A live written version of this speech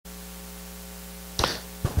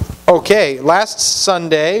Okay, last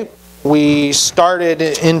Sunday we started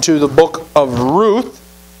into the book of Ruth.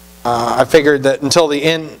 I figured that until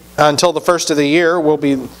the first of the year we'll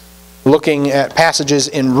be looking at passages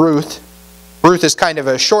in Ruth. Ruth is kind of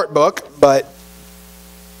a short book, but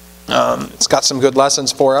it's got some good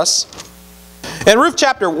lessons for us. In Ruth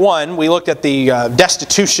chapter 1, we looked at the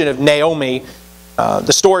destitution of Naomi.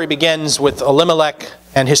 The story begins with Elimelech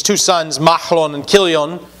and his two sons, Mahlon and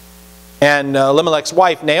Chilion, and Elimelech's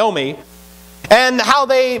wife, Naomi, and how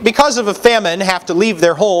they, because of a famine, have to leave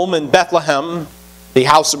their home in Bethlehem, the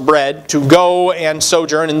house of bread, to go and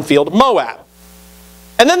sojourn in the field of Moab.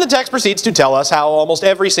 And then the text proceeds to tell us how almost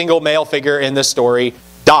every single male figure in this story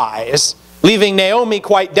dies, leaving Naomi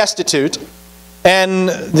quite destitute, and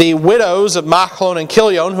the widows of Mahlon and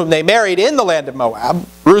Chilion, whom they married in the land of Moab,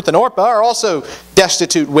 Ruth and Orpah, are also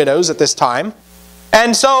destitute widows at this time.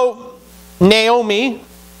 And so Naomi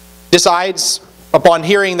decides, upon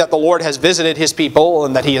hearing that the Lord has visited His people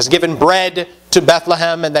and that He has given bread to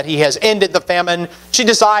Bethlehem and that He has ended the famine, she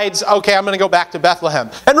decides, okay, I'm going to go back to Bethlehem.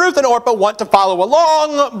 And Ruth and Orpah want to follow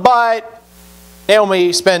along, but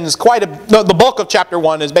Naomi spends the bulk of chapter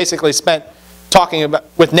 1 is basically spent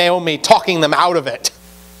with Naomi talking them out of it,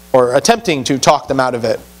 or attempting to talk them out of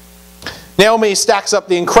it. Naomi stacks up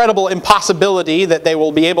the incredible impossibility that they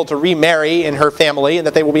will be able to remarry in her family and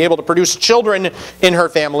that they will be able to produce children in her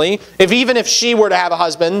family, even if she were to have a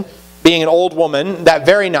husband, being an old woman, that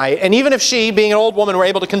very night. And even if she, being an old woman, were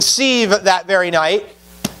able to conceive that very night,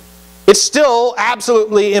 it's still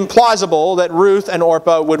absolutely implausible that Ruth and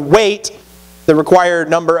Orpah would wait the required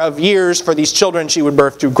number of years for these children she would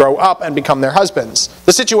birth to grow up and become their husbands.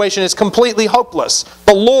 The situation is completely hopeless.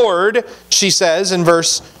 The Lord, she says in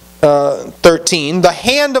verse 13, the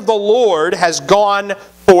hand of the Lord has gone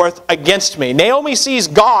forth against me. Naomi sees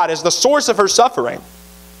God as the source of her suffering.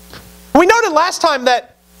 We noted last time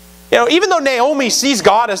that even though Naomi sees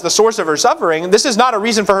God as the source of her suffering, this is not a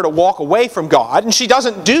reason for her to walk away from God, and she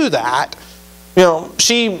doesn't do that.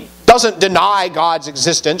 She doesn't deny God's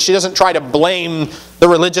existence. She doesn't try to blame the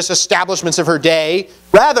religious establishments of her day.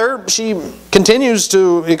 Rather, she continues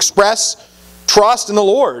to express trust in the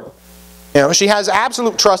Lord. She has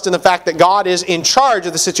absolute trust in the fact that God is in charge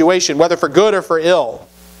of the situation, whether for good or for ill.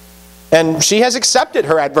 And she has accepted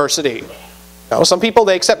her adversity. Some people,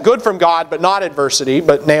 they accept good from God, but not adversity.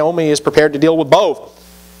 But Naomi is prepared to deal with both.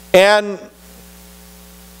 But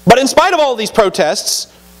in spite of all these protests,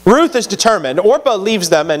 Ruth is determined. Orpah leaves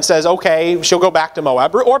them and says, okay, she'll go back to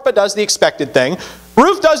Moab. Orpah does the expected thing.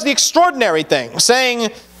 Ruth does the extraordinary thing, saying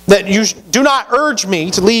that you do not urge me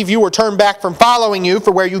to leave you or turn back from following you. For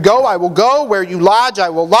where you go, I will go. Where you lodge, I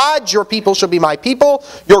will lodge. Your people shall be my people.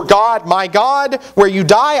 Your God, my God. Where you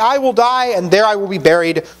die, I will die, and there I will be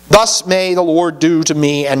buried. Thus may the Lord do to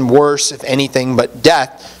me, and worse, if anything but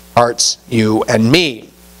death parts you and me.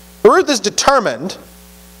 Ruth is determined.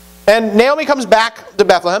 And Naomi comes back to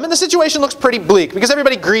Bethlehem, and the situation looks pretty bleak because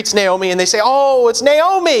everybody greets Naomi and they say, oh, it's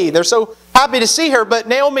Naomi. They're so happy to see her, but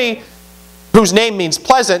Naomi, whose name means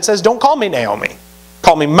pleasant, says, don't call me Naomi.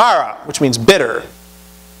 Call me Mara, which means bitter.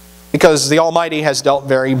 Because the Almighty has dealt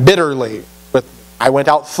very bitterly with me. I went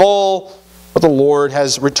out full, but the Lord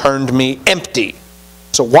has returned me empty.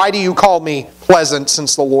 So why do you call me pleasant,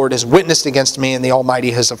 since the Lord has witnessed against me and the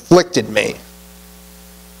Almighty has afflicted me?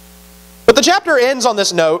 But the chapter ends on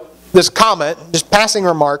this note, this comment, just passing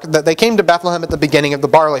remark, that they came to Bethlehem at the beginning of the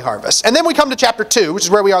barley harvest. And then we come to chapter 2, which is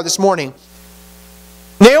where we are this morning.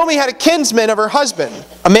 Naomi had a kinsman of her husband,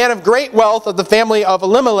 a man of great wealth of the family of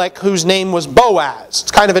Elimelech, whose name was Boaz.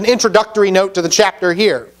 It's kind of an introductory note to the chapter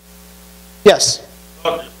here. Yes?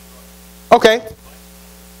 Okay.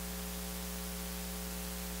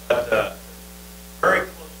 But very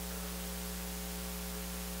close.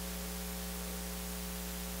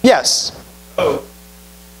 Yes. So,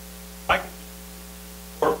 I can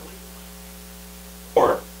or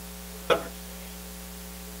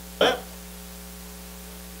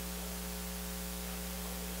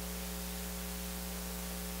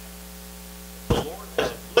the Lord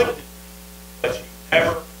has afflicted you, but you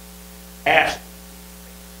never asked.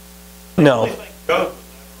 No. The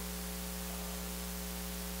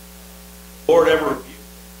Lord ever rebuked.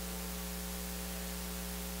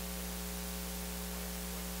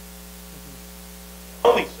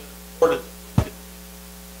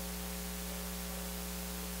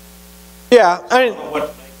 Yeah, I mean,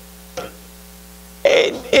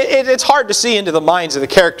 it's hard to see into the minds of the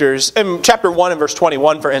characters. In chapter 1 and verse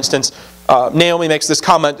 21, for instance, Naomi makes this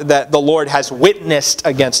comment that the Lord has witnessed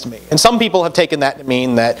against me. And some people have taken that to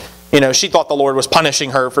mean that, she thought the Lord was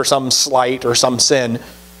punishing her for some slight or some sin.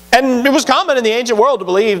 And it was common in the ancient world to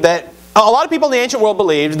believe that a lot of people in the ancient world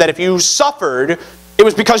believed that if you suffered, it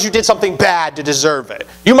was because you did something bad to deserve it.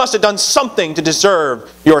 You must have done something to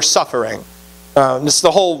deserve your suffering. This is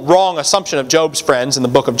the whole wrong assumption of Job's friends in the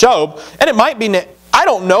book of Job. And it might be, I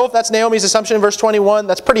don't know if that's Naomi's assumption in verse 21.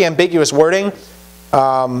 That's pretty ambiguous wording.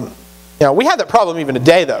 We have that problem even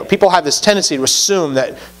today, though. People have this tendency to assume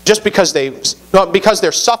that just because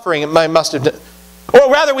they're suffering, it must have done. Or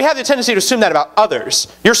rather, we have the tendency to assume that about others.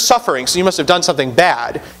 You're suffering, so you must have done something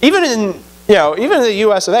bad. Even in the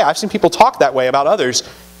U.S. of A., I've seen people talk that way about others.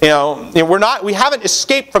 We haven't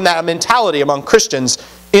escaped from that mentality among Christians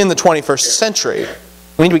in the 21st century.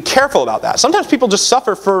 We need to be careful about that. Sometimes people just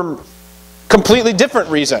suffer for completely different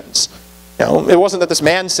reasons. It wasn't that this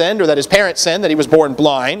man sinned or that his parents sinned, that he was born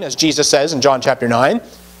blind, as Jesus says in John chapter 9,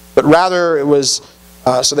 but rather it was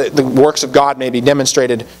so that the works of God may be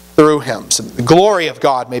demonstrated through him, so that the glory of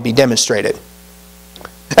God may be demonstrated.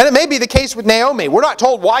 And it may be the case with Naomi. We're not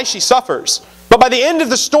told why she suffers, but by the end of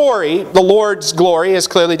the story, the Lord's glory is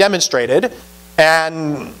clearly demonstrated,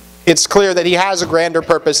 and it's clear that he has a grander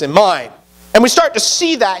purpose in mind. And we start to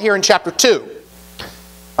see that here in chapter 2.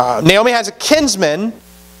 Naomi has a kinsman,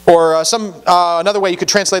 or another way you could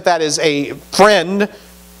translate that is a friend.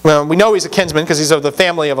 Well, we know he's a kinsman because he's of the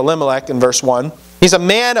family of Elimelech in verse 1. He's a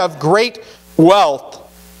man of great wealth.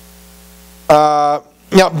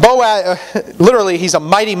 Boaz, literally, he's a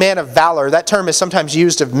mighty man of valor. That term is sometimes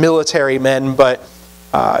used of military men, but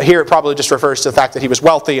here it probably just refers to the fact that he was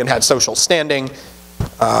wealthy and had social standing.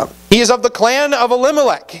 He is of the clan of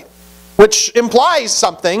Elimelech, which implies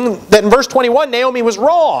something that in verse 21, Naomi was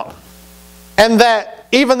wrong. And that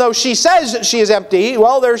even though she says that she is empty,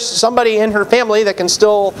 well, there's somebody in her family that can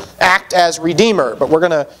still act as redeemer. But we're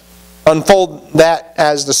going to unfold that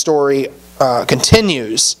as the story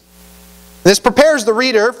continues. This prepares the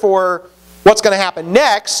reader for what's going to happen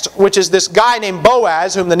next, which is this guy named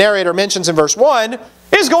Boaz, whom the narrator mentions in verse 1,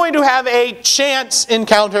 is going to have a chance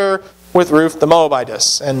encounter with Ruth the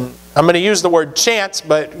Moabitess. And I'm going to use the word chance,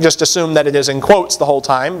 but just assume that it is in quotes the whole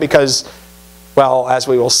time, because, well, as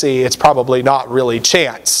we will see, it's probably not really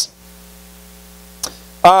chance.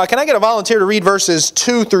 Can I get a volunteer to read verses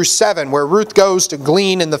 2 through 7, where Ruth goes to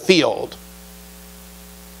glean in the field?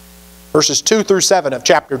 Verses 2 through 7 of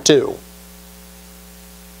chapter 2.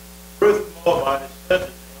 Ruth the Moabitess said to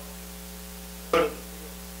Naomi, "Go to the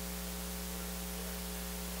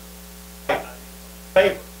field."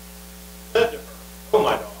 Favor said to her, "Oh,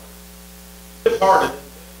 my daughter, departed."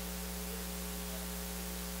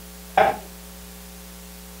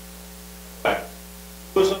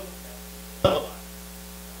 Was of the Elimelech.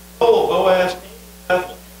 Oh, Boaz came to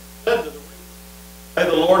Bethlehem, said to the reader, "May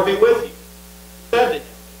the Lord be with you." He said to him.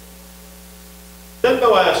 Then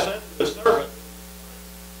Boaz said to his servant,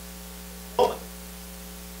 "Woman,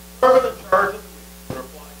 servant in charge of the reader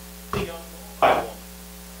replied, the young Moabite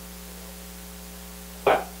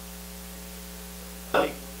woman."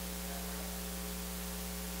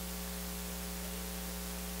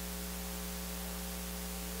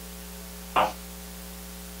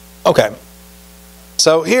 Okay,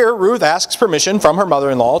 so here Ruth asks permission from her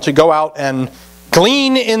mother-in-law to go out and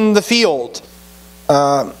glean in the field.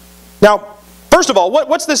 Now, first of all,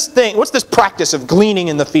 what's this thing? What's this practice of gleaning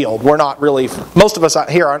in the field? We're not really, most of us out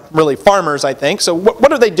here aren't really farmers, I think. So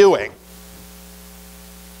what are they doing?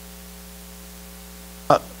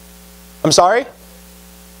 I'm sorry?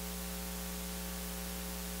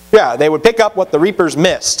 Yeah, they would pick up what the reapers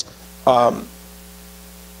missed.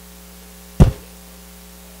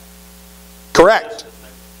 Correct.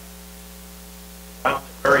 Around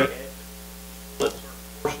the very edge, split certain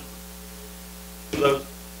portions to those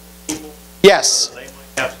people. Yes. So they might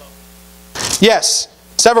have something. Yes,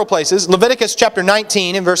 several places. Leviticus chapter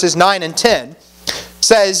 19 in verses 9 and 10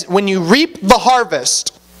 says, "When you reap the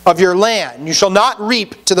harvest of your land, you shall not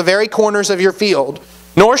reap to the very corners of your field,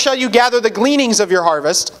 nor shall you gather the gleanings of your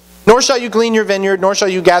harvest, nor shall you glean your vineyard, nor shall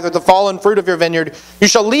you gather the fallen fruit of your vineyard. You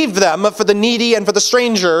shall leave them for the needy and for the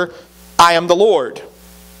stranger. I am the Lord."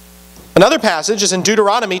 Another passage is in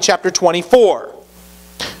Deuteronomy chapter 24.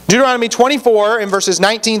 Deuteronomy 24 in verses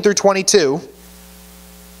 19 through 22.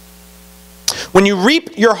 "When you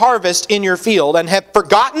reap your harvest in your field and have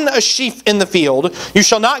forgotten a sheaf in the field, you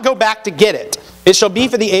shall not go back to get it. It shall be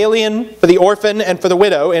for the alien, for the orphan, and for the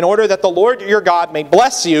widow, in order that the Lord your God may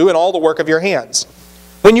bless you in all the work of your hands.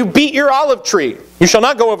 When you beat your olive tree, you shall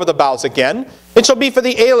not go over the boughs again. It shall be for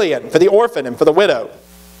the alien, for the orphan, and for the widow.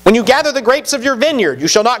 When you gather the grapes of your vineyard, you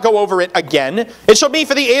shall not go over it again. It shall be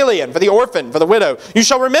for the alien, for the orphan, for the widow. You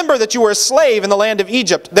shall remember that you were a slave in the land of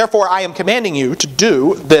Egypt. Therefore I am commanding you to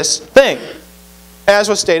do this thing." As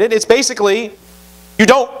was stated, it's basically, you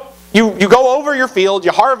don't you go over your field,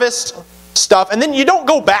 you harvest stuff, and then you don't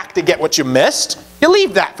go back to get what you missed. You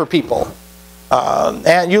leave that for people.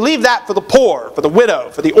 And you leave that for the poor, for the widow,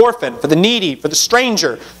 for the orphan, for the needy, for the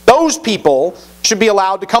stranger. Those people should be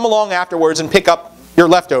allowed to come along afterwards and pick up your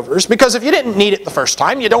leftovers, because if you didn't need it the first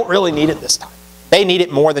time, you don't really need it this time. They need it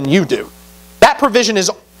more than you do. That provision is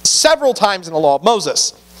several times in the law of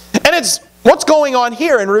Moses. And it's what's going on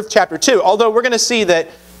here in Ruth chapter 2, although we're going to see that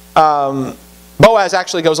Boaz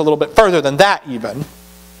actually goes a little bit further than that even.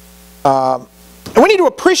 And we need to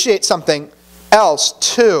appreciate something else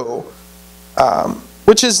too,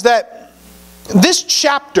 which is that this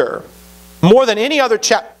chapter, more than any other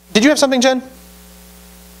chapter... Did you have something, Jen?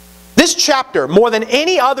 This chapter, more than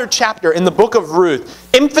any other chapter in the book of Ruth,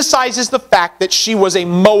 emphasizes the fact that she was a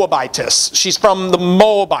Moabitess. She's from the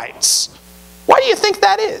Moabites. Why do you think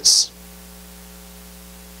that is?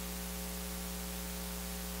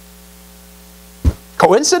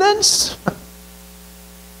 Coincidence?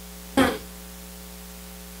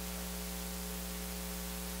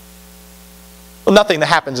 Well, nothing that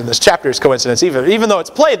happens in this chapter is coincidence, even though it's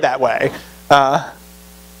played that way.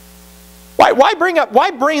 Why bring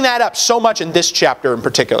that up so much in this chapter in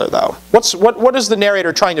particular, though? What is the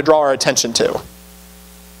narrator trying to draw our attention to?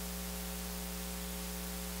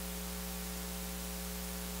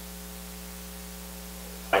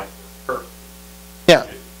 Yeah.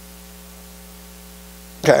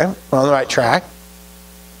 Okay, we're on the right track.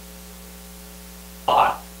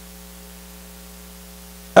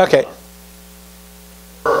 Okay.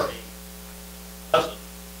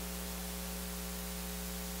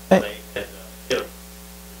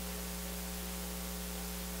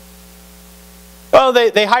 Well,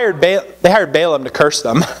 they hired Balaam to curse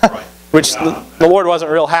them, which the Lord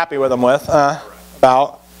wasn't real happy with them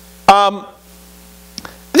about. I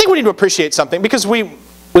think we need to appreciate something, because we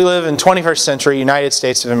live in 21st century United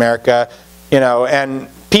States of America, and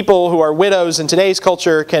people who are widows in today's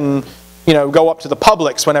culture can, go up to the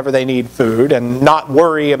Publix whenever they need food and not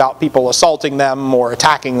worry about people assaulting them or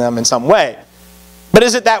attacking them in some way. But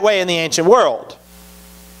is it that way in the ancient world?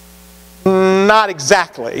 Not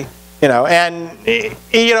exactly. And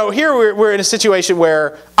here we're in a situation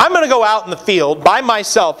where I'm going to go out in the field by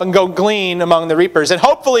myself and go glean among the reapers, and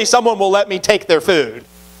hopefully someone will let me take their food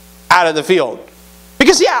out of the field.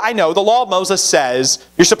 Because I know the law of Moses says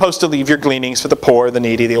you're supposed to leave your gleanings for the poor, the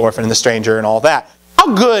needy, the orphan, and the stranger, and all that.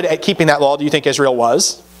 How good at keeping that law do you think Israel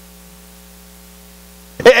was?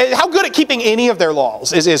 How good at keeping any of their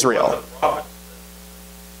laws is Israel?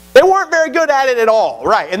 They weren't very good at it at all,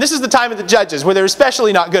 right? And this is the time of the judges, where they're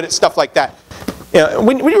especially not good at stuff like that.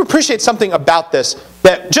 We appreciate something about this,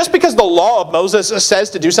 that just because the law of Moses says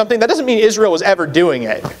to do something, that doesn't mean Israel was ever doing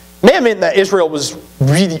it. It may have meant that Israel was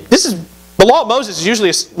really... The law of Moses is usually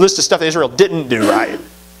a list of stuff that Israel didn't do right.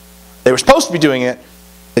 They were supposed to be doing it,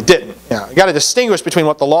 they didn't. You got to distinguish between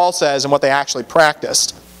what the law says and what they actually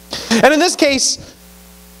practiced. And in this case,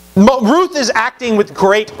 Ruth is acting with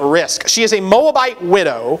great risk. She is a Moabite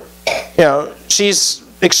widow. She's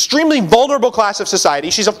extremely vulnerable class of society.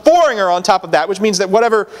 She's a foreigner on top of that, which means that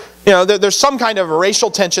whatever, there's some kind of racial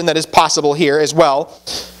tension that is possible here as well.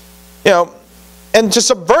 And to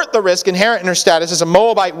subvert the risk inherent in her status as a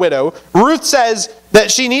Moabite widow, Ruth says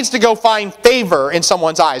that she needs to go find favor in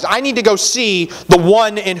someone's eyes. I need to go see the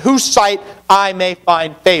one in whose sight I may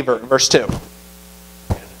find favor. Verse 2.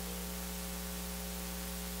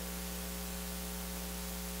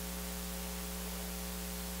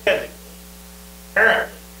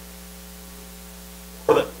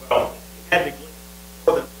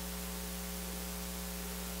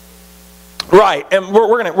 Right, and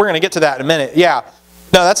we're gonna get to that in a minute. Yeah,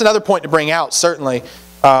 no, that's another point to bring out, certainly.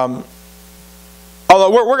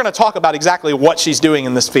 Although we're going to talk about exactly what she's doing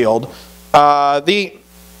in this field. Now,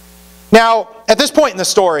 at this point in the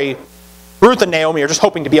story, Ruth and Naomi are just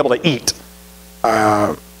hoping to be able to eat.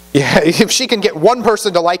 If she can get one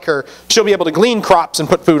person to like her, she'll be able to glean crops and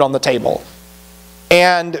put food on the table.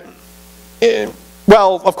 And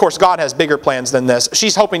well, of course, God has bigger plans than this.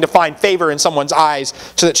 She's hoping to find favor in someone's eyes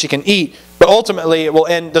so that she can eat. But ultimately,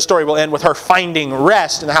 the story will end with her finding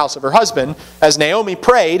rest in the house of her husband, as Naomi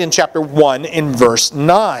prayed in chapter 1 in verse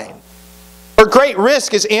 9. Her great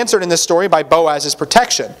risk is answered in this story by Boaz's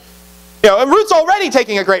protection. And Ruth's already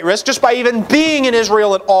taking a great risk just by even being in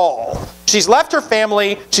Israel at all. She's left her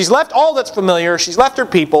family, she's left all that's familiar, she's left her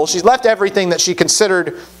people, she's left everything that she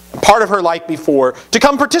considered part of her life before, to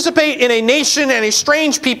come participate in a nation and a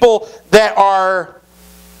strange people that are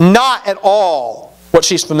not at all what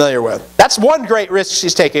she's familiar with. That's one great risk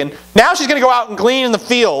she's taken. Now she's going to go out and glean in the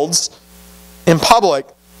fields in public,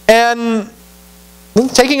 and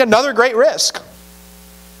taking another great risk.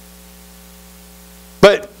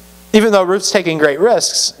 even though Ruth's taking great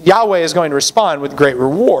risks, Yahweh is going to respond with great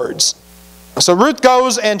rewards. So Ruth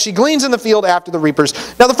goes and she gleans in the field after the reapers.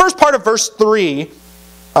 Now the first part of verse 3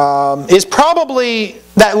 is probably,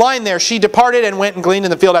 that line there, she departed and went and gleaned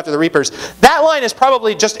in the field after the reapers. That line is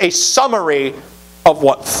probably just a summary of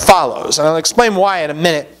what follows. And I'll explain why in a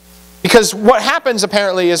minute. Because what happens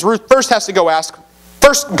apparently is Ruth first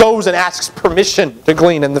goes and asks permission to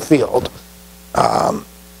glean in the field.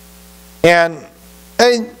 And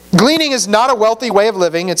gleaning is not a wealthy way of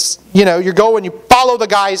living. It's, you go and you follow the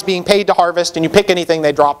guys being paid to harvest and you pick anything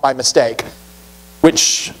they drop by mistake.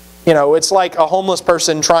 Which, it's like a homeless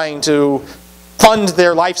person trying to fund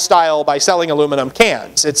their lifestyle by selling aluminum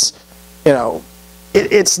cans. It's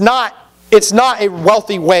not a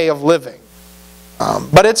wealthy way of living.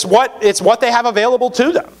 But it's what they have available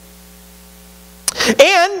to them.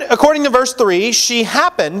 And, according to verse 3, she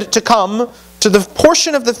happened to come to the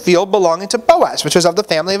portion of the field belonging to Boaz, which was of the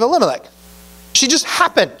family of Elimelech. She just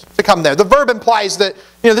happened to come there. The verb implies that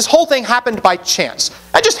this whole thing happened by chance.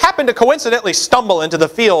 I just happened to coincidentally stumble into the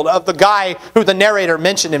field of the guy who the narrator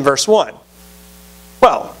mentioned in verse 1.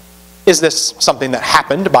 Well, is this something that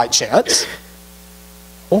happened by chance?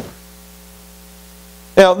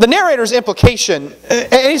 The narrator's implication,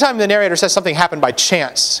 anytime the narrator says something happened by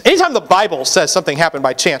chance, anytime the Bible says something happened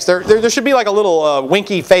by chance, there should be like a little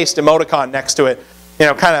winky-faced emoticon next to it,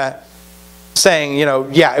 kind of saying,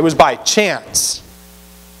 yeah, it was by chance.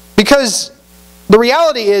 Because the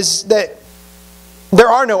reality is that there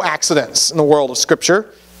are no accidents in the world of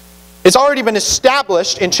Scripture. It's already been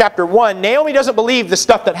established in chapter 1. Naomi doesn't believe the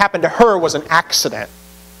stuff that happened to her was an accident.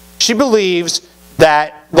 She believes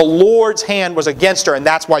that the Lord's hand was against her and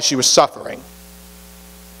that's why she was suffering.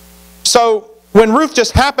 So, when Ruth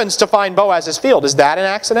just happens to find Boaz's field, is that an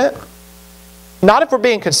accident? Not if we're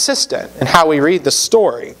being consistent in how we read the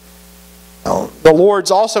story. The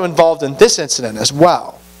Lord's also involved in this incident as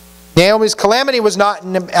well. Naomi's calamity was not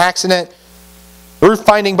an accident. Ruth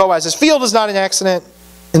finding Boaz's field is not an accident.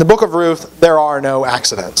 In the book of Ruth, there are no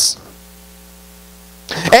accidents.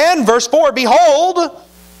 And verse 4, behold,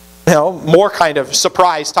 more kind of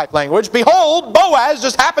surprise type language. Behold, Boaz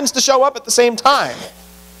just happens to show up at the same time.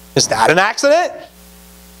 Is that an accident?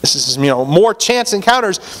 This is, more chance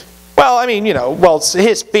encounters. Well, it's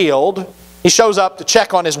his field. He shows up to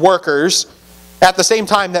check on his workers at the same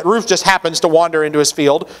time that Ruth just happens to wander into his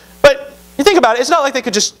field. But you think about it, it's not like they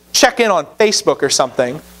could just check in on Facebook or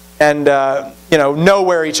something and, know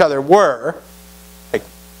where each other were.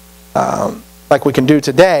 Like we can do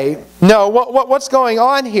today. No, what's going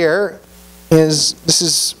on here is, this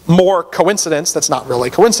is more coincidence that's not really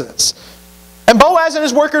coincidence. And Boaz and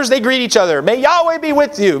his workers, they greet each other. May Yahweh be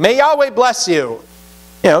with you. May Yahweh bless you.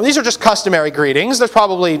 These are just customary greetings. They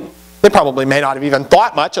probably may not have even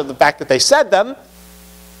thought much of the fact that they said them.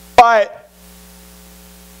 But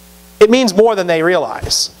it means more than they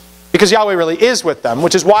realize. Because Yahweh really is with them,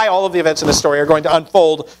 which is why all of the events in this story are going to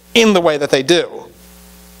unfold in the way that they do.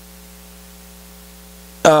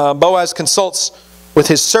 Boaz consults with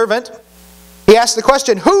his servant. He asks the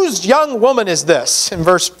question, whose young woman is this? In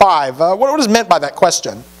verse 5. What is meant by that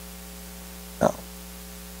question?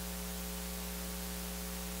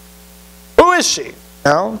 Who is she?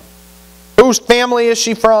 Whose family is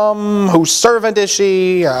she from? Whose servant is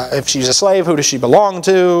she? If she's a slave, who does she belong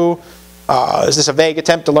to? Is this a vague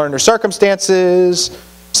attempt to learn her circumstances?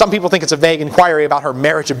 Some people think it's a vague inquiry about her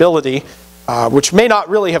marriageability, which may not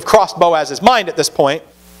really have crossed Boaz's mind at this point.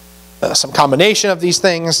 Some combination of these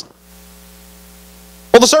things.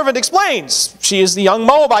 Well, the servant explains. She is the young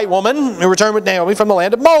Moabite woman who returned with Naomi from the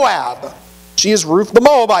land of Moab. She is Ruth the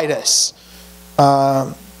Moabitess.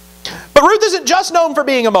 But Ruth isn't just known for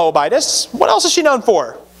being a Moabitess. What else is she known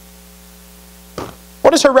for?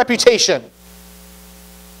 What is her reputation?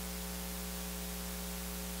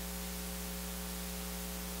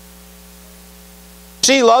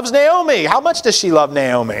 She loves Naomi. How much does she love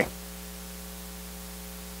Naomi?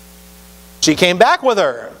 She came back with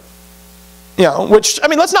her.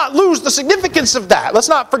 Let's not lose the significance of that. Let's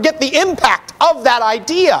not forget the impact of that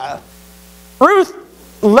idea.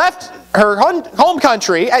 Ruth left her home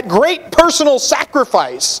country at great personal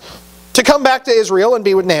sacrifice to come back to Israel and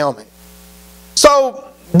be with Naomi. So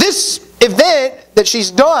this event that she's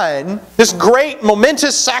done, this great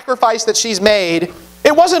momentous sacrifice that she's made,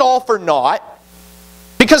 it wasn't all for naught.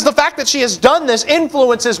 Because the fact that she has done this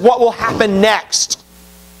influences what will happen next.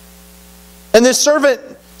 And this servant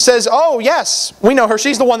says, oh yes, we know her.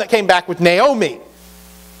 She's the one that came back with Naomi.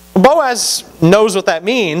 Boaz knows what that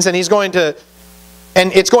means, and it's going to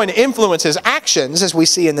influence his actions, as we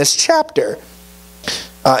see in this chapter.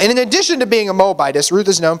 And in addition to being a Moabitess, Ruth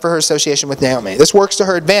is known for her association with Naomi. This works to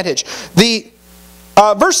her advantage.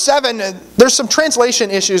 Verse 7, there's some translation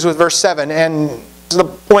issues with verse 7, and to the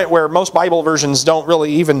point where most Bible versions don't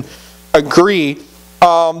really even agree.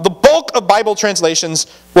 The bulk of Bible translations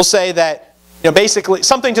will say that, basically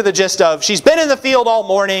something to the gist of, she's been in the field all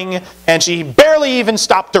morning and she barely even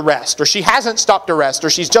stopped to rest, or she hasn't stopped to rest, or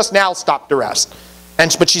she's just now stopped to rest.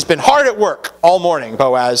 But she's been hard at work all morning,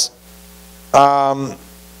 Boaz. But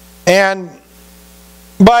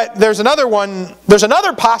there's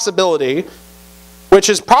another possibility, which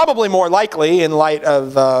is probably more likely in light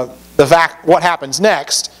of the fact what happens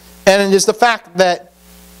next, and it is the fact that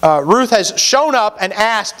Ruth has shown up and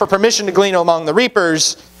asked for permission to glean among the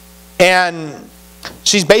reapers, and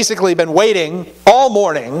she's basically been waiting all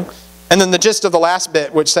morning. And then the gist of the last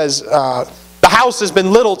bit, which says the house has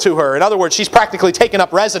been little to her. In other words, she's practically taken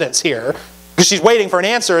up residence here because she's waiting for an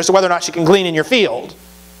answer as to whether or not she can glean in your field.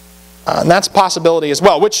 And that's a possibility as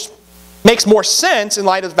well, which makes more sense in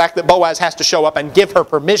light of the fact that Boaz has to show up and give her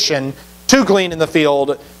permission to glean in the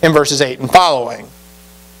field in verses 8 and following.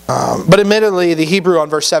 But admittedly, the Hebrew on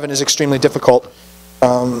verse 7 is extremely difficult.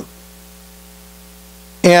 What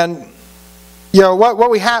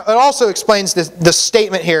we have, it also explains the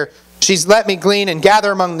statement here. She's let me glean and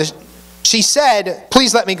gather among the... She said,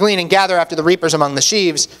 please let me glean and gather after the reapers among the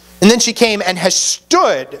sheaves. And then she came and has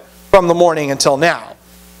stood from the morning until now.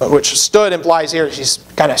 Which stood implies here she's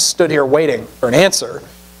kind of stood here waiting for an answer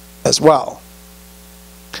as well.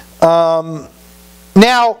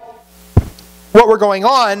 Now, what we're going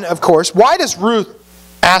on, of course, why does Ruth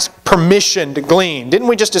ask permission to glean? Didn't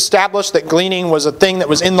we just establish that gleaning was a thing that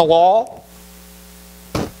was in the law?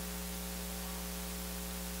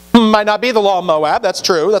 Might not be the law of Moab, that's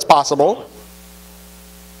true, that's possible.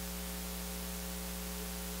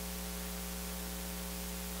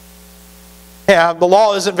 Yeah, the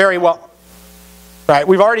law isn't very well... Right,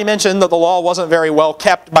 we've already mentioned that the law wasn't very well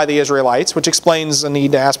kept by the Israelites, which explains the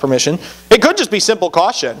need to ask permission. It could just be simple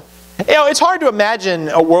caution. It's hard to imagine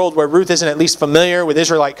a world where Ruth isn't at least familiar with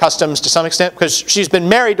Israelite customs to some extent, because she's been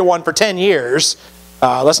married to one for 10 years.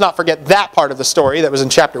 Let's not forget that part of the story that was in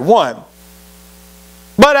chapter 1.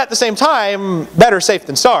 But at the same time, better safe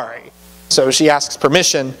than sorry. So she asks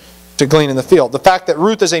permission to glean in the field. The fact that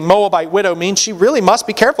Ruth is a Moabite widow means she really must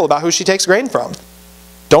be careful about who she takes grain from.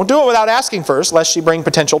 Don't do it without asking first, lest she bring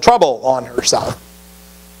potential trouble on herself.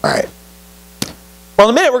 All right. Well,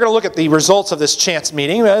 in a minute we're going to look at the results of this chance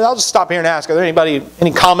meeting. I'll just stop here and ask, are there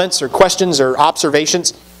any comments or questions or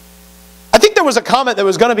observations? I think there was a comment that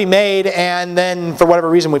was going to be made, and then for whatever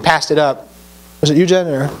reason we passed it up. Was it you, Jen?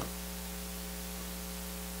 Or?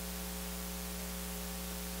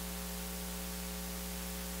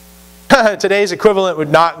 Today's equivalent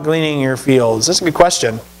would not gleaning your fields. That's a good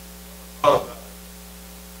question.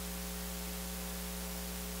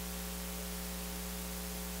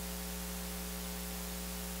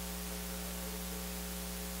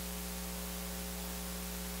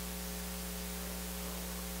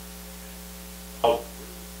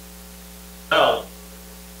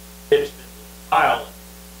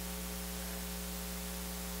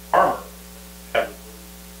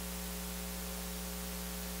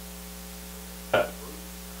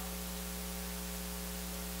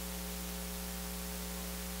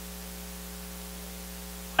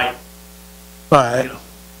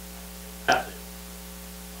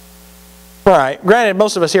 Right. Granted,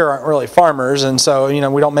 most of us here aren't really farmers, and so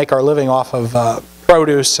we don't make our living off of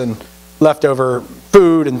produce and leftover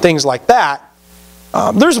food and things like that.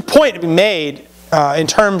 There's a point to be made in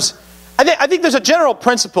terms. I think there's a general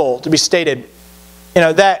principle to be stated,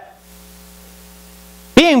 that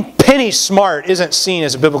being penny smart isn't seen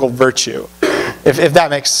as a biblical virtue, if that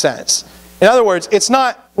makes sense. In other words, it's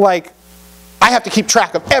not like I have to keep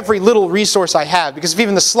track of every little resource I have, because if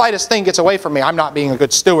even the slightest thing gets away from me, I'm not being a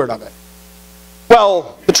good steward of it.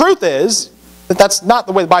 Well, the truth is that that's not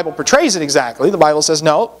the way the Bible portrays it exactly. The Bible says,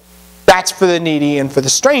 no, that's for the needy and for the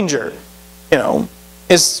stranger.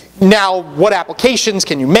 Is now what applications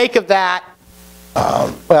can you make of that?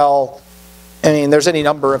 There's any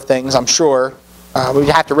number of things, I'm sure. We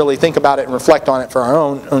have to really think about it and reflect on it for our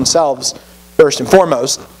own selves, first and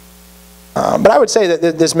foremost. But I would say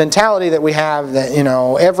that this mentality that we have that,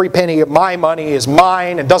 every penny of my money is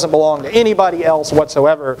mine and doesn't belong to anybody else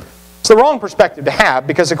whatsoever, it's the wrong perspective to have,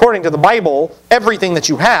 because according to the Bible, everything that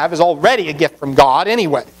you have is already a gift from God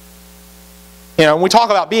anyway. When we talk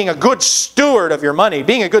about being a good steward of your money,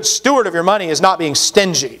 being a good steward of your money is not being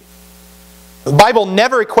stingy. The Bible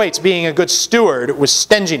never equates being a good steward with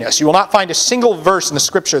stinginess. You will not find a single verse in the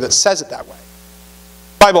Scripture that says it that way.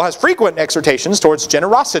 The Bible has frequent exhortations towards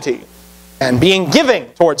generosity. and being giving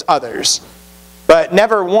towards others. But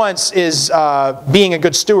never once is being a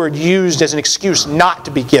good steward used as an excuse not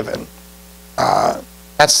to be given.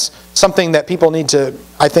 That's something that people need to,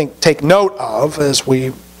 I think, take note of as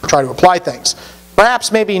we try to apply things.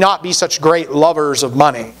 Perhaps maybe not be such great lovers of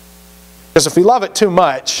money. Because if we love it too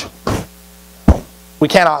much, we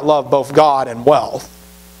cannot love both God and wealth.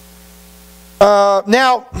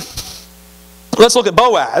 Now, let's look at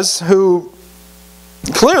Boaz, who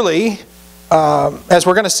clearly, as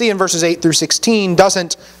we're going to see in verses 8 through 16,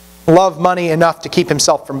 doesn't love money enough to keep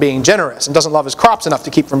himself from being generous, and doesn't love his crops enough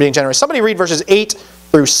to keep from being generous. Somebody read verses 8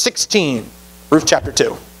 through 16, Ruth chapter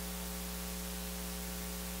 2.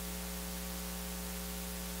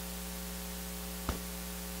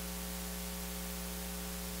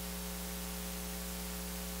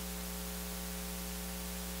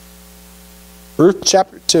 Ruth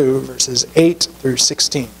chapter 2, verses 8 through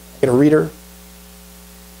 16. Get a reader?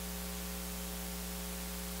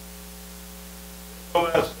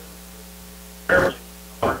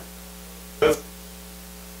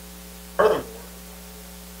 Furthermore,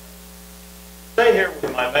 stay here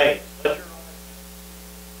with my maid. Let your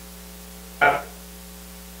eyes after.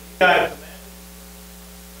 I have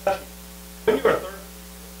commanded when you are thirsty,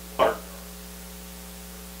 water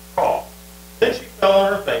draw. Then she fell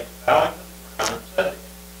on her face, bowing to the ground, and said to him,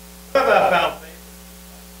 "What have I found favor?"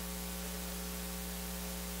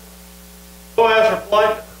 Boaz replied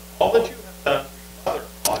to her, "All that you have done for your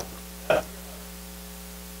mother-in-law, that's your mother.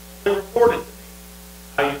 They reported to me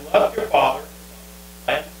how you left your father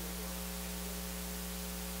and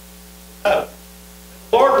the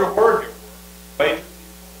Lord reward your work, wages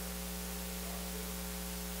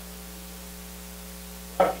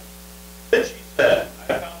you. Then she said,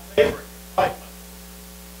 I have found favor in your sight,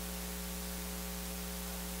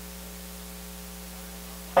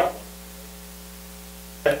 my Lord.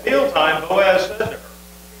 At mealtime, Boaz said to her,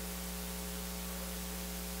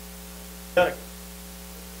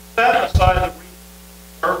 sat beside the reed,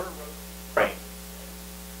 served her roasted grain,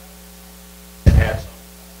 and had some.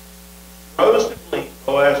 Rose to glean,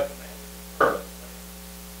 Boaz commanded the servant,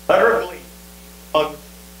 let her glean among the seed,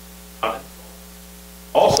 not in soil.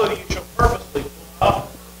 Also you shall purposely pull out of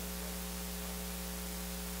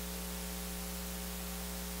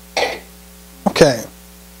her. Okay.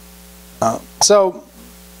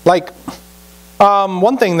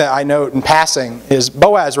 One thing that I note in passing is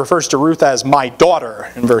Boaz refers to Ruth as my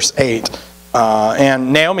daughter in verse 8.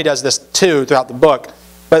 And Naomi does this too throughout the book.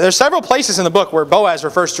 But there's several places in the book where Boaz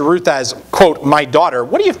refers to Ruth as, quote, my daughter.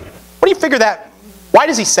 What do you figure that? Why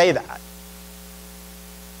does he say that?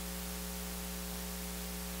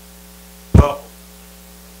 Well,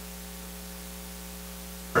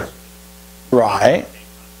 Right.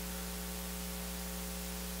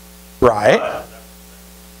 Right.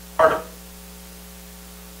 part of it.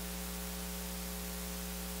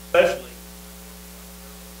 Especially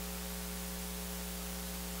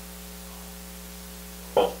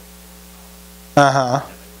Uh-huh.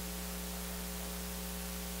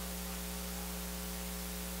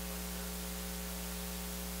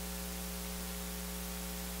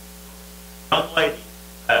 young lady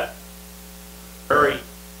that very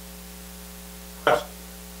impressed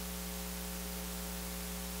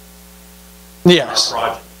Yes.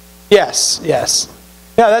 project. Yes, yes.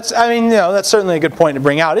 Yeah, that's certainly a good point to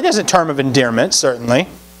bring out. It is a term of endearment, certainly.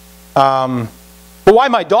 But why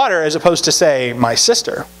my daughter as opposed to, say, my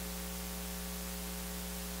sister?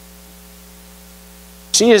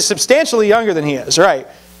 She is substantially younger than he is, right?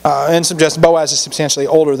 And suggests Boaz is substantially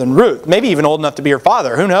older than Ruth. Maybe even old enough to be her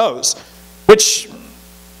father. Who knows? Which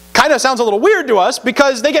kind of sounds a little weird to us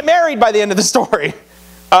because they get married by the end of the story.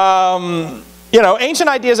 Ancient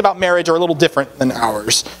ideas about marriage are a little different than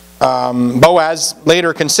ours. Boaz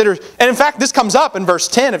later considers, and in fact this comes up in verse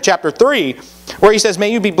 10 of chapter 3, where he says,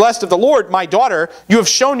 may you be blessed of the Lord, my daughter. You have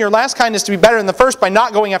shown your last kindness to be better than the first by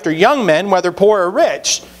not going after young men, whether poor or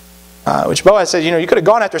rich. Which Boaz says, you could have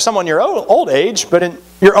gone after someone your old age, but in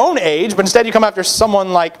your own age, but instead you come after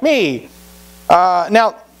someone like me.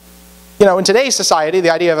 Now, in today's society,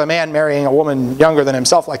 the idea of a man marrying a woman younger than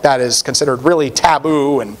himself like that is considered really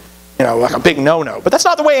taboo and, like a big no-no. But that's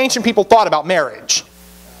not the way ancient people thought about marriage.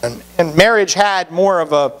 And marriage had more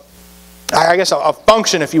of a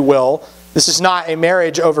function, if you will. This is not a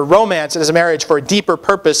marriage over romance. It is a marriage for a deeper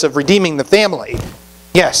purpose of redeeming the family.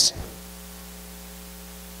 Yes?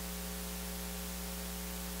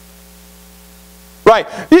 Right.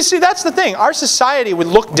 You see, that's the thing. Our society would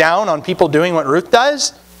look down on people doing what Ruth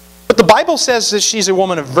does, but the Bible says that she's a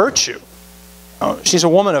woman of virtue. She's a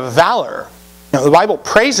woman of valor. The Bible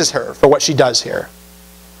praises her for what she does here.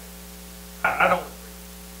 I don't.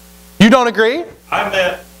 You don't agree? I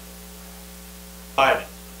meant Biden.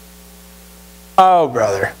 Oh,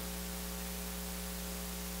 brother.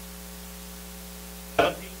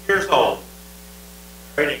 17 years old.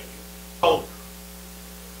 Married a soldier.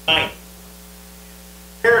 90.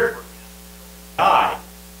 Cared for him. Died.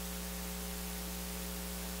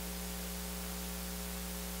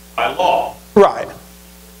 By law. Right. She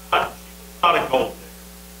was not a gold digger.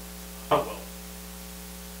 Not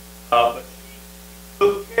well. But she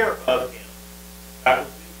took care of him. That was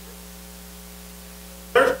the truth.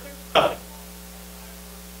 There's nothing wrong.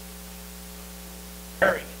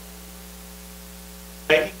 Marrying him.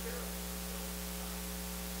 Taking care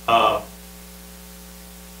of him.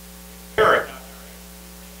 Eric,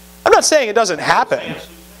 I'm not saying it doesn't happen.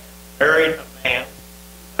 married a man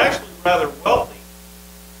who's actually rather wealthy,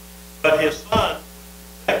 but his son,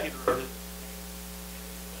 executor of his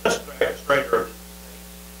estate, administrator of his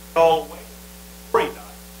estate, all the way before he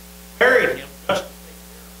died, married him just to take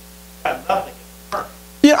care of him. Had nothing in return.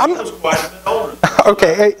 Yeah, He was quite a bit older than that.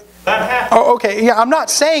 okay. That happened. Oh, okay. Yeah, I'm not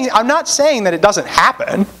saying that it doesn't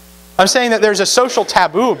happen. I'm saying that there's a social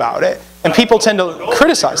taboo about it, and people tend to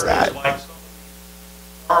criticize that. Like some of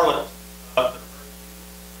these harlots that are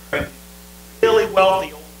very really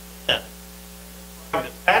wealthy old men trying to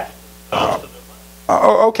attach themselves to their money.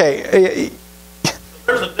 Oh, okay. So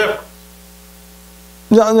there's a difference.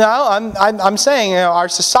 No, I'm saying, our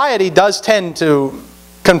society does tend to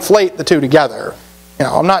conflate the two together.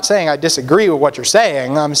 I'm not saying I disagree with what you're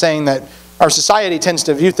saying. I'm saying that our society tends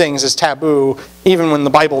to view things as taboo, even when the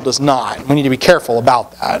Bible does not. We need to be careful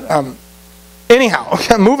about that. Anyhow,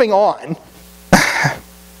 moving on.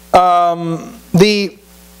 The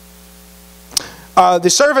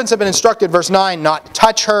servants have been instructed, verse 9, not to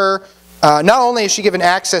touch her. Not only is she given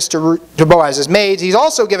access to Boaz's maids, he's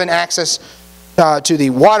also given access to the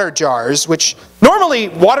water jars, which normally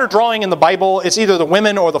water drawing in the Bible, it's either the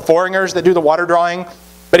women or the foreigners that do the water drawing.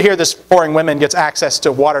 But here this foreign woman gets access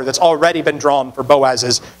to water that's already been drawn for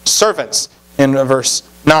Boaz's servants in verse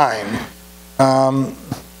 9.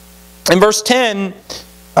 In verse 10,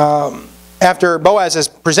 after Boaz has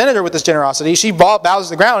presented her with this generosity, she bows to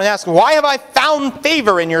the ground and asks, "Why have I found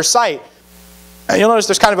favor in your sight?" You'll notice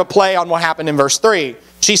there's kind of a play on what happened in verse 3.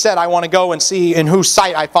 She said, "I want to go and see in whose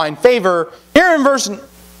sight I find favor." Here in verse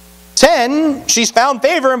 10, she's found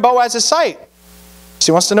favor in Boaz's sight.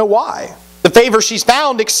 She wants to know why. The favor she's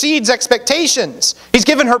found exceeds expectations. He's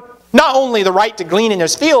given her not only the right to glean in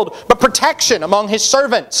his field, but protection among his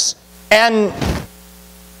servants and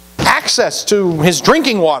access to his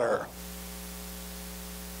drinking water.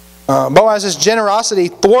 Boaz's generosity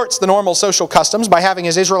thwarts the normal social customs by having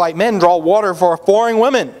his Israelite men draw water for foreign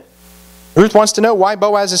women. Ruth wants to know why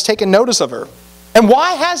Boaz has taken notice of her. And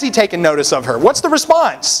why has he taken notice of her? What's the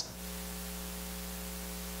response?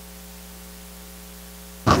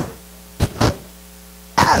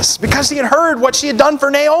 Yes, because he had heard what she had done for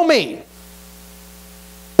Naomi.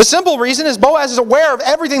 The simple reason is Boaz is aware of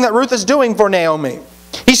everything that Ruth is doing for Naomi.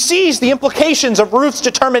 He sees the implications of Ruth's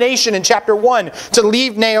determination in chapter 1 to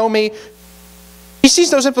leave Naomi. He sees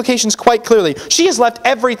those implications quite clearly. She has left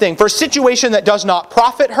everything for a situation that does not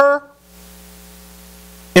profit her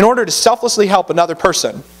in order to selflessly help another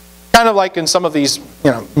person. Kind of like in some of these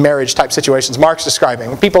marriage type situations Mark's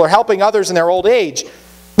describing. People are helping others in their old age.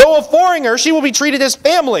 Though a foreigner, she will be treated as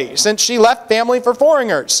family, since she left family for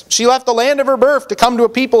foreigners. She left the land of her birth to come to a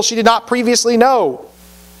people she did not previously know.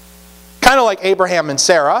 Kind of like Abraham and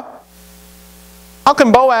Sarah. How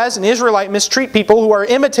can Boaz, an Israelite, mistreat people who are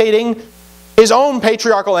imitating his own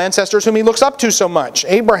patriarchal ancestors whom he looks up to so much?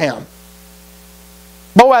 Abraham.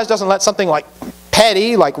 Boaz doesn't let something like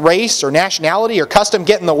petty, like race or nationality or custom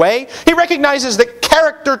get in the way. He recognizes that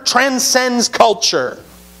character transcends culture.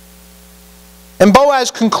 And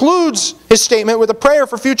Boaz concludes his statement with a prayer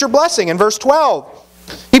for future blessing in verse 12.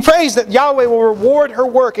 He prays that Yahweh will reward her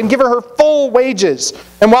work and give her full wages.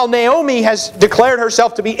 And while Naomi has declared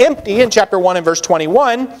herself to be empty in chapter 1 and verse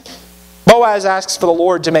 21, Boaz asks for the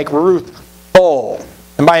Lord to make Ruth full.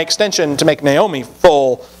 And by extension, to make Naomi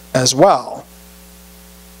full as well.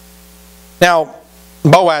 Now,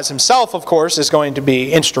 Boaz himself, of course, is going to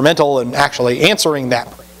be instrumental in actually answering that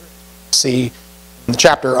prayer. See, the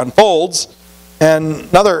chapter unfolds. And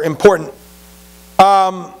another important...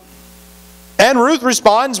 and Ruth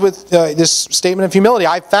responds with this statement of humility.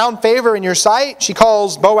 "I found favor in your sight." She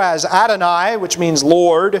calls Boaz Adonai, which means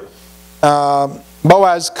Lord.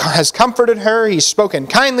 Boaz has comforted her. He's spoken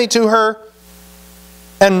kindly to her.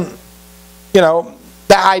 And,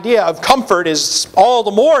 that idea of comfort is all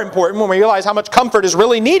the more important when we realize how much comfort is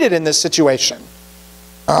really needed in this situation.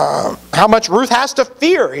 How much Ruth has to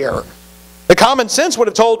fear here. The common sense would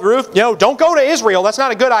have told Ruth, don't go to Israel. That's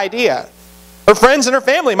not a good idea. Her friends and her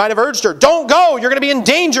family might have urged her, don't go. You're going to be in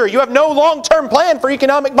danger. You have no long-term plan for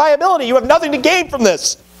economic viability. You have nothing to gain from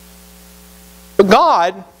this. But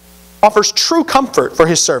God offers true comfort for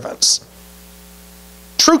His servants.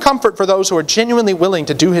 True comfort for those who are genuinely willing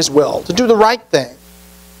to do His will, to do the right thing,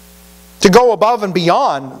 to go above and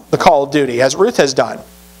beyond the call of duty, as Ruth has done.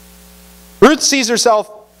 Ruth sees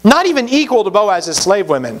herself not even equal to Boaz's slave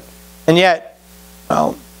women, and yet,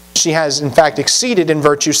 she has in fact exceeded in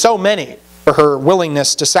virtue so many for her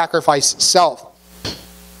willingness to sacrifice self.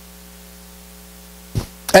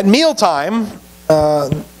 At mealtime,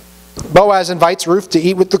 Boaz invites Ruth to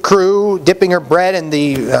eat with the crew, dipping her bread in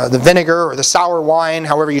the vinegar or the sour wine,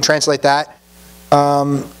 however you translate that.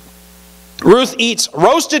 Ruth eats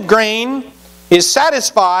roasted grain, is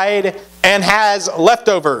satisfied, and has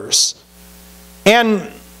leftovers.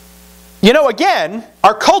 And, again,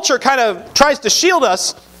 our culture kind of tries to shield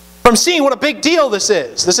us from seeing what a big deal this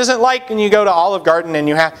is. This isn't like when you go to Olive Garden and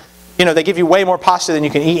they give you way more pasta than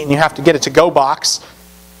you can eat and you have to get a to-go box.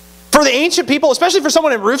 For the ancient people, especially for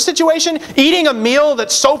someone in Ruth's situation, eating a meal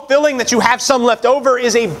that's so filling that you have some left over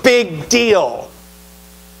is a big deal.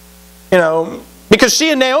 Because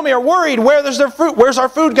she and Naomi are worried, where's our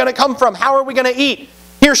food going to come from? How are we going to eat?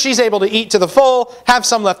 Here she's able to eat to the full, have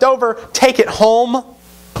some left over, take it home.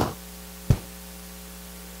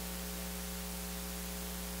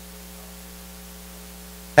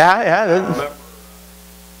 I remember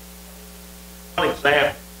one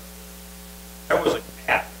example. There was a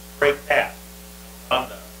cat, a stray cat, on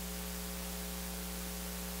the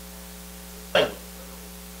thing.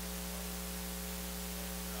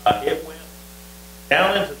 It went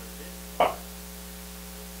down into the dishwasher,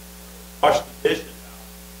 washed the dishes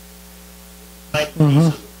out. 9 pieces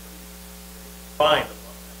of food find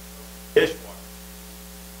among that dishwasher.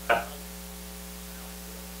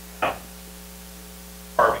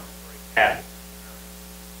 Carving a cat.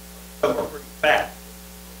 Some are pretty fat.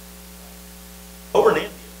 Over in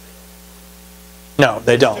India, No,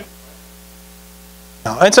 they don't.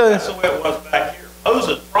 No, that's the way it was back here.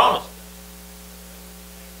 Moses promised them.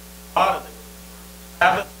 God, and they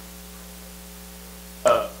would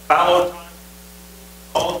Sabbath, fallow time,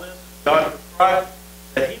 all of this. God prescribed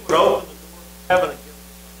that He would open the door of heaven and give them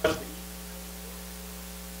the rest to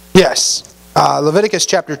eat. Yes. Leviticus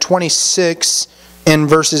chapter 26 in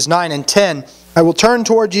verses 9 and 10. I will turn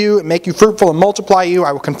toward you and make you fruitful and multiply you.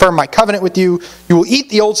 I will confirm my covenant with you. You will eat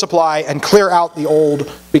the old supply and clear out the old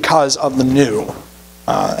because of the new.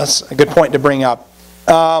 That's a good point to bring up.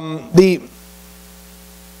 All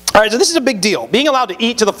right, so this is a big deal. Being allowed to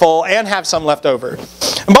eat to the full and have some left over.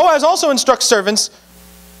 And Boaz also instructs servants.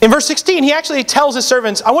 In verse 16, he actually tells his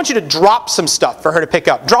servants, I want you to drop some stuff for her to pick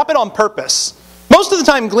up. Drop it on purpose. Most of the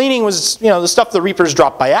time, gleaning was, the stuff the reapers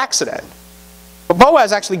dropped by accident. But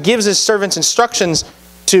Boaz actually gives his servants instructions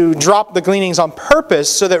to drop the gleanings on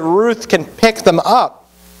purpose so that Ruth can pick them up.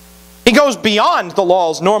 He goes beyond the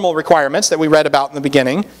law's normal requirements that we read about in the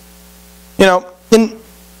beginning.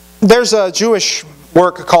 There's a Jewish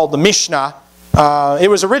work called the Mishnah. It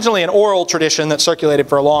was originally an oral tradition that circulated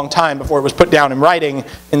for a long time before it was put down in writing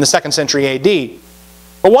in the 2nd century AD.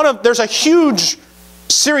 But there's a huge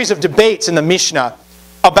series of debates in the Mishnah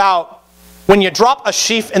about when you drop a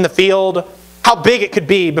sheaf in the field, how big it could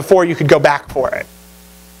be before you could go back for it.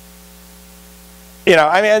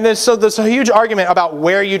 There's a huge argument about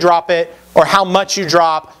where you drop it, or how much you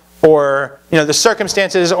drop, or the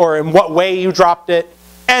circumstances, or in what way you dropped it.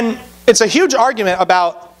 And it's a huge argument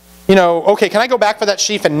about, okay, can I go back for that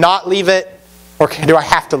sheaf and not leave it, or do I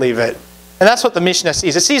have to leave it? And that's what the Mishnah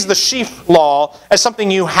sees. It sees the sheaf law as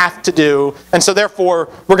something you have to do, and so therefore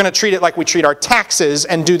we're going to treat it like we treat our taxes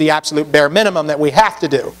and do the absolute bare minimum that we have to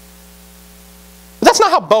do. But that's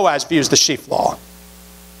not how Boaz views the sheaf law.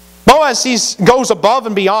 Boaz goes above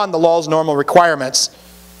and beyond the law's normal requirements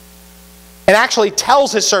and actually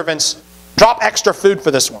tells his servants, drop extra food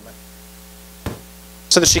for this woman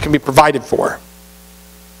so that she can be provided for.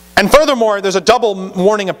 And furthermore, there's a double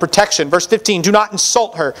warning of protection. Verse 15, do not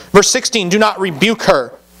insult her. Verse 16, do not rebuke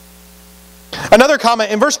her. Another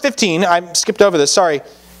comment, in verse 15, I skipped over this, sorry.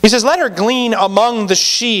 He says, let her glean among the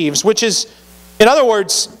sheaves, which is, in other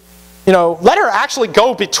words, let her actually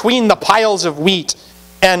go between the piles of wheat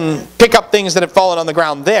and pick up things that have fallen on the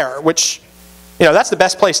ground there, which, that's the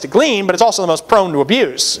best place to glean, but it's also the most prone to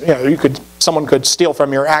abuse. Someone could steal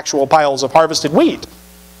from your actual piles of harvested wheat.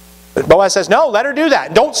 But Boaz says, no, let her do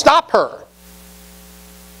that. Don't stop her.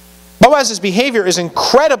 Boaz's behavior is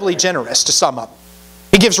incredibly generous, to sum up.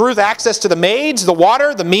 He gives Ruth access to the maids, the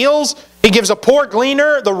water, the meals. He gives a poor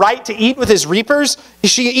gleaner the right to eat with his reapers.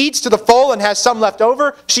 She eats to the full and has some left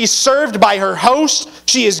over. She's served by her host.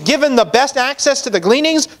 She is given the best access to the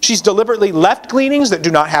gleanings. She's deliberately left gleanings that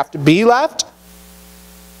do not have to be left.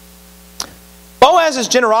 Boaz's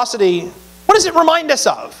generosity, what does it remind us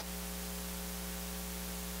of?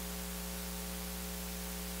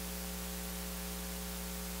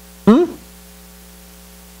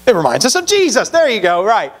 It reminds us of Jesus. There you go,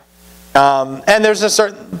 right. And there's a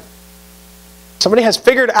certain... Somebody has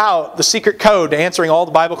figured out the secret code to answering all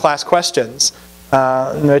the Bible class questions,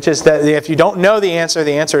 which is that if you don't know the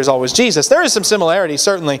answer is always Jesus. There is some similarity,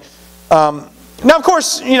 certainly. Now, of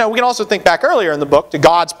course, we can also think back earlier in the book to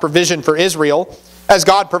God's provision for Israel. As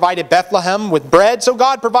God provided Bethlehem with bread, so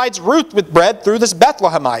God provides Ruth with bread through this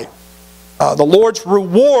Bethlehemite. The Lord's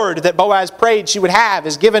reward that Boaz prayed she would have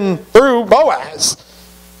is given through Boaz.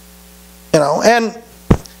 And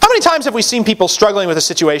how many times have we seen people struggling with a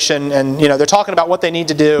situation and, they're talking about what they need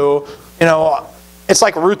to do. It's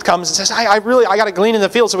like Ruth comes and says, I got to glean in the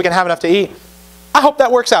field so we can have enough to eat. I hope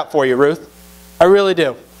that works out for you, Ruth. I really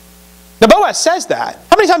do. Now, Boaz says that.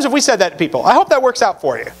 How many times have we said that to people? I hope that works out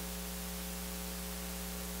for you.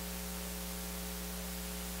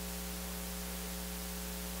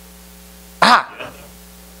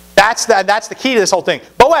 That's the key to this whole thing.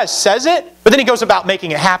 Boaz says it, but then he goes about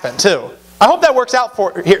making it happen too. I hope that works out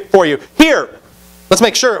for you. Here, let's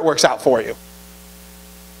make sure it works out for you.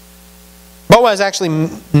 Boaz actually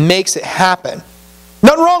makes it happen.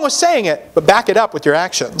 Nothing wrong with saying it, but back it up with your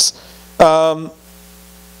actions. For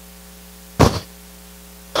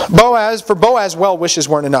Boaz, well wishes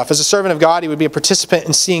weren't enough. As a servant of God, he would be a participant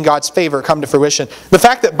in seeing God's favor come to fruition. The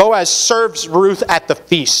fact that Boaz serves Ruth at the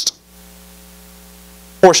feast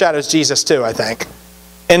foreshadows Jesus too, I think.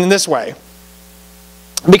 And in this way.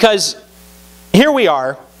 Because here we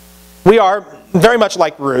are very much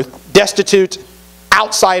like Ruth, destitute,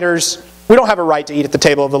 outsiders. We don't have a right to eat at the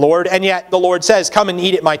table of the Lord, and yet the Lord says, come and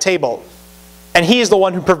eat at my table. And He is the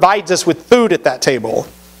one who provides us with food at that table.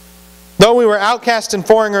 Though we were outcasts and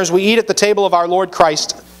foreigners, we eat at the table of our Lord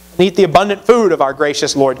Christ and eat the abundant food of our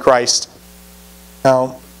gracious Lord Christ.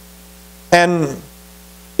 You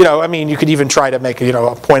could even try to make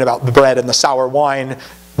a point about the bread and the sour wine,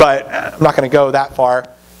 but I'm not going to go that far,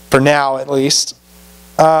 for now at least.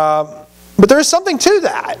 But there is something to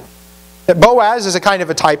that. That Boaz is a kind of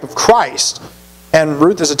a type of Christ, and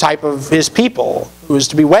Ruth is a type of His people who is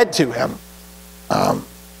to be wed to Him.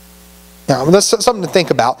 That's something to think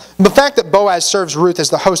about. The fact that Boaz serves Ruth as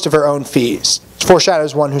the host of her own feast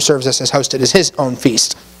foreshadows one who serves us as hosted as his own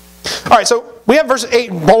feast. All right, so we have verse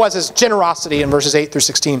 8, Boaz's generosity in verses 8 through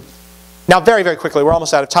 16. Now, very, very quickly, we're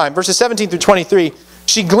almost out of time. Verses 17 through 23,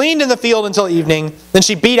 she gleaned in the field until evening. Then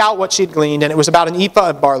she beat out what she had gleaned, and it was about an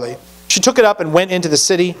ephah of barley. She took it up and went into the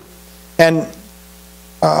city, and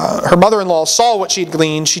her mother-in-law saw what she had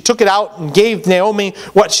gleaned. She took it out and gave Naomi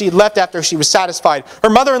what she had left after she was satisfied. Her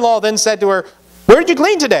mother-in-law then said to her, "Where did you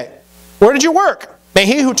glean today? Where did you work? May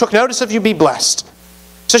he who took notice of you be blessed."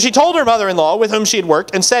 So she told her mother-in-law with whom she had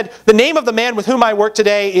worked and said, "The name of the man with whom I work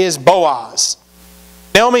today is Boaz."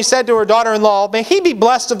 Naomi said to her daughter-in-law, "May he be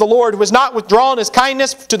blessed of the Lord, who has not withdrawn his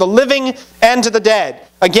kindness to the living and to the dead."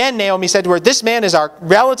 Again, Naomi said to her, "This man is our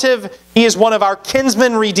relative. He is one of our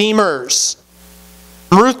kinsman redeemers."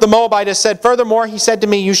 Ruth the Moabitess said, "Furthermore, he said to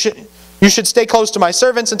me, you should stay close to my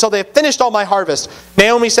servants until they have finished all my harvest."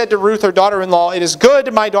 Naomi said to Ruth, her daughter-in-law, "It is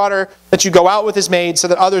good, my daughter, that you go out with his maids, so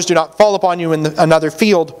that others do not fall upon you in another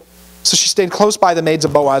field." So she stayed close by the maids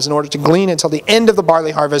of Boaz in order to glean until the end of the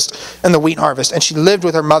barley harvest and the wheat harvest, and she lived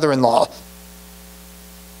with her mother-in-law.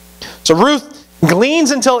 So Ruth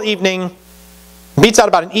gleans until evening, beats out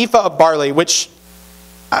about an ephah of barley, which,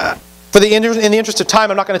 in the interest of time,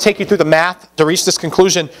 I'm not going to take you through the math to reach this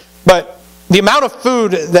conclusion, but the amount of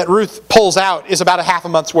food that Ruth pulls out is about a half a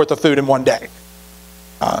month's worth of food in one day.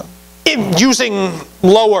 Using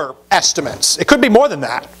lower estimates. It could be more than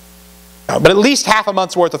that. But at least half a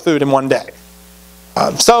month's worth of food in one day.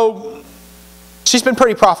 So she's been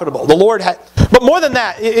pretty profitable. But more than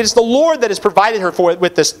that, it is the Lord that has provided her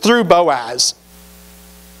with this through Boaz.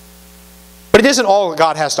 But it isn't all that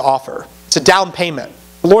God has to offer. It's a down payment.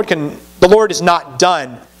 The Lord is not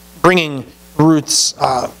done bringing Ruth's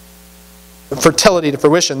fertility to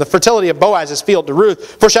fruition. The fertility of Boaz's field to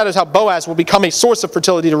Ruth foreshadows how Boaz will become a source of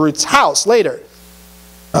fertility to Ruth's house later.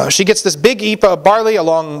 She gets this big ephah of barley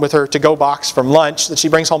along with her to-go box from lunch that she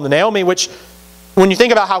brings home to Naomi, which, when you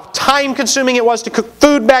think about how time-consuming it was to cook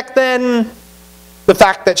food back then, the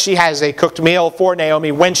fact that she has a cooked meal for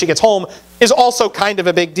Naomi when she gets home is also kind of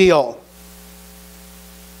a big deal.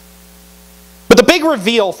 But the big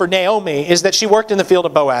reveal for Naomi is that she worked in the field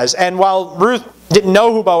of Boaz. And while Ruth didn't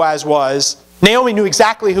know who Boaz was, Naomi knew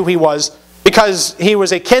exactly who he was because he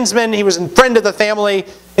was a kinsman, he was a friend of the family.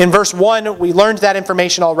 In verse 1, we learned that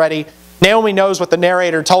information already. Naomi knows what the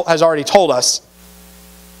narrator has already told us.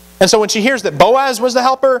 And so when she hears that Boaz was the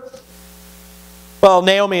helper, well,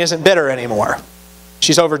 Naomi isn't bitter anymore.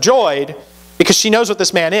 She's overjoyed because she knows what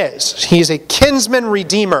this man is. He is a kinsman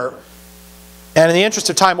redeemer. And in the interest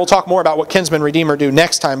of time, we'll talk more about what kinsman redeemer do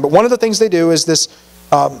next time. But one of the things they do is this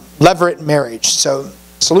levirate marriage. So the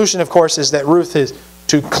solution, of course, is that Ruth is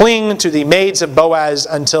to cling to the maids of Boaz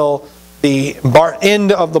until the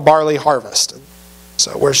end of the barley harvest.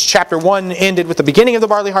 So whereas chapter 1 ended with the beginning of the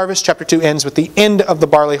barley harvest, chapter 2 ends with the end of the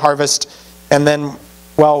barley harvest. And then,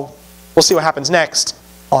 well, we'll see what happens next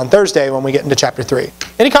on Thursday when we get into chapter 3.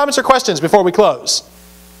 Any comments or questions before we close?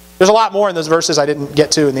 There's a lot more in those verses I didn't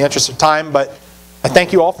get to in the interest of time, but I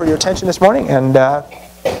thank you all for your attention this morning and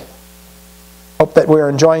hope that we're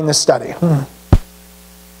enjoying this study.